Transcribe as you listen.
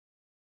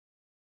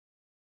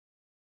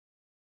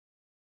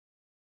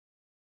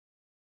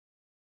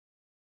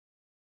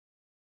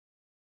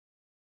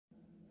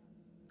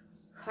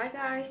Hi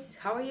guys,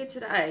 how are you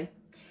today?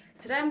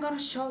 Today I'm gonna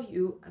show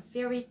you a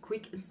very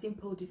quick and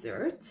simple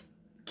dessert,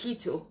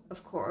 keto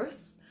of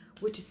course,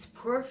 which is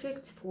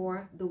perfect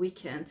for the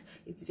weekend.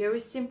 It's very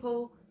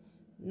simple,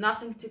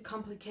 nothing too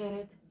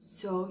complicated,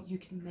 so you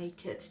can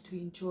make it to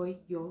enjoy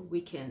your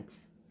weekend.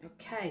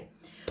 Okay,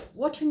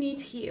 what you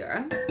need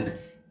here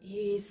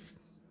is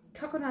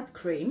coconut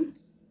cream.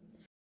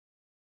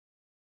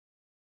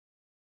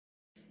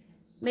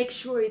 Make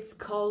sure it's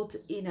cold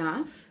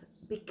enough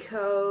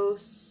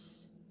because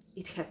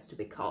it has to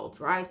be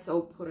cold, right?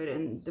 So put it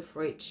in the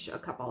fridge a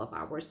couple of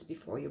hours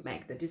before you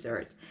make the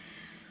dessert.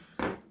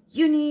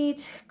 You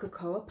need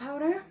cocoa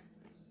powder.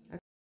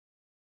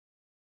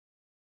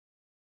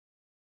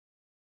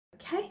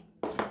 Okay.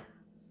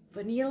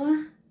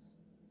 Vanilla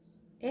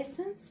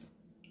essence.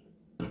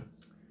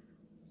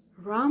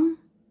 Rum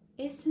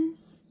essence.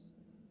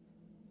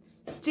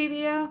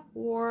 Stevia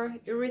or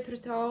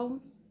erythritol,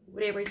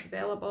 whatever is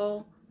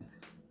available.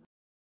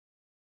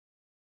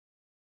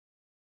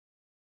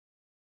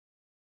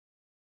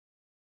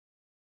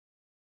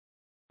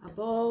 A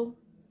bowl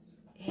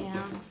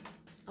and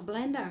a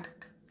blender.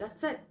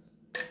 That's it.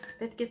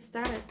 Let's get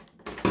started.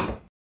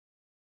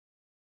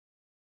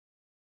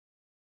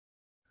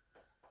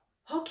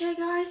 Okay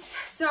guys,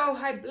 so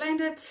I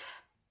blended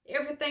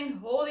everything,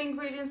 all the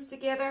ingredients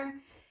together,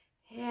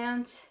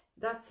 and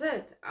that's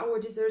it. Our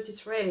dessert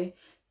is ready.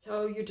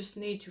 So you just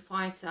need to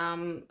find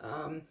some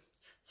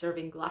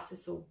serving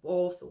glasses or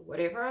bowls or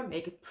whatever,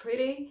 make it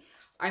pretty.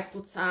 I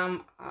put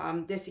some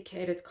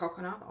desiccated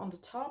coconut on the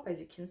top, as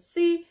you can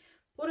see.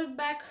 Put it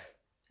back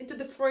into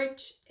the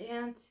fridge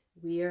and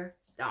we're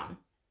done.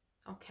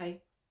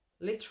 Okay,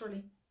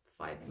 literally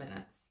 5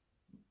 minutes.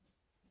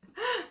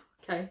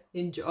 Okay,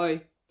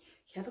 enjoy.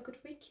 Have a good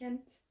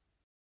weekend.